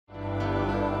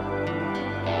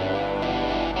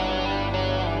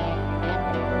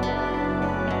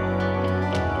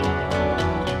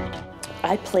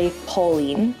I play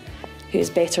Pauline, who's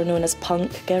better known as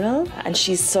Punk Girl, and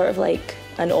she's sort of like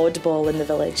an oddball in the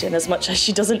village, in as much as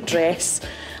she doesn't dress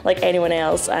like anyone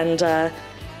else, and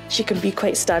she can be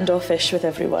quite standoffish with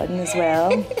everyone as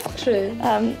well. True.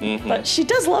 But she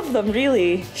does love them,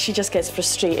 really. She just gets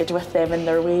frustrated with them and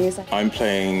their ways. I'm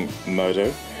playing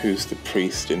Murdo, who's the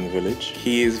priest in the village.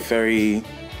 He is very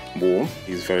warm.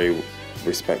 He's very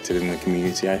respected in the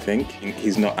community, I think.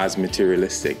 He's not as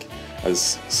materialistic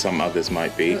as some others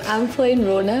might be. I'm playing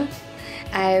Rona.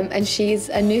 And she's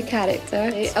a new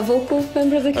character, a vocal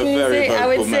member of the community, A very vocal I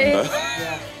would say.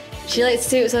 member. She likes to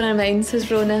say what's on her mind, says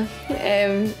Rona.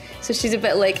 So she's a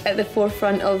bit like at the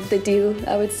forefront of the deal,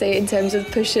 I would say, in terms of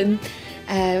pushing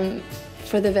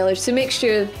for the village to make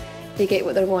sure they get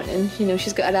what they're wanting. You know,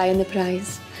 she's got her eye on the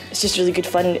prize. It's just really good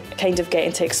fun, kind of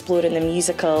getting to explore in the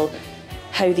musical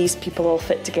how these people all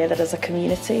fit together as a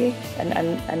community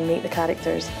and make the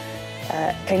characters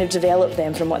kind of develop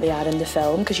them from what they are in the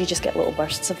film, because you just get little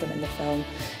bursts of them in the film.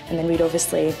 And then we're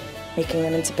obviously making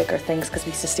them into bigger things because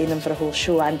we sustain them for a whole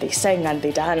show, and they sing and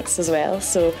they dance as well.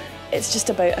 So it's just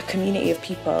about a community of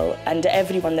people, and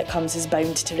everyone that comes is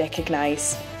bound to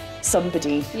recognise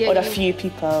somebody or a few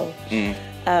people.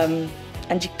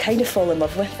 And you kind of fall in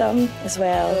love with them as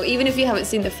well. So even if you haven't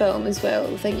seen the film as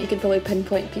well, I think you could probably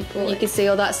pinpoint people. You could say,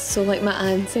 oh, that's so like my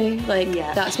auntie, like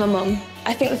that's my mum.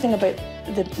 I think the thing about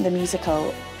the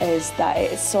musical is that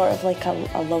it's sort of like a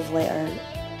love letter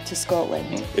to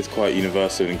Scotland. It's quite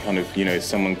universal and kind of, you know,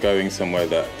 someone going somewhere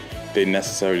that they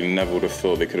necessarily never would have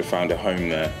thought they could have found a home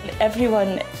there.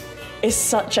 Everyone is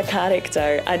such a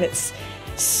character, and it's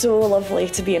so lovely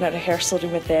to be in a rehearsal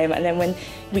room with them, and then when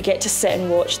we get to sit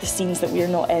and watch the scenes that we're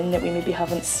not in, that we maybe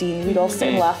haven't seen, we'd all sit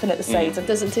and laughing at the sides. It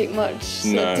doesn't take much,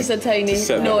 No, just a tiny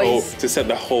noise. To set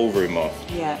the whole room off.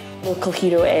 Yeah. Local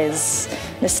hero is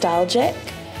nostalgic.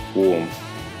 Warm.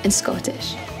 And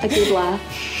Scottish. A good laugh.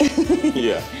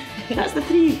 Yeah. That's the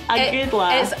three. A good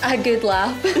laugh. It's a good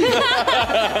laugh.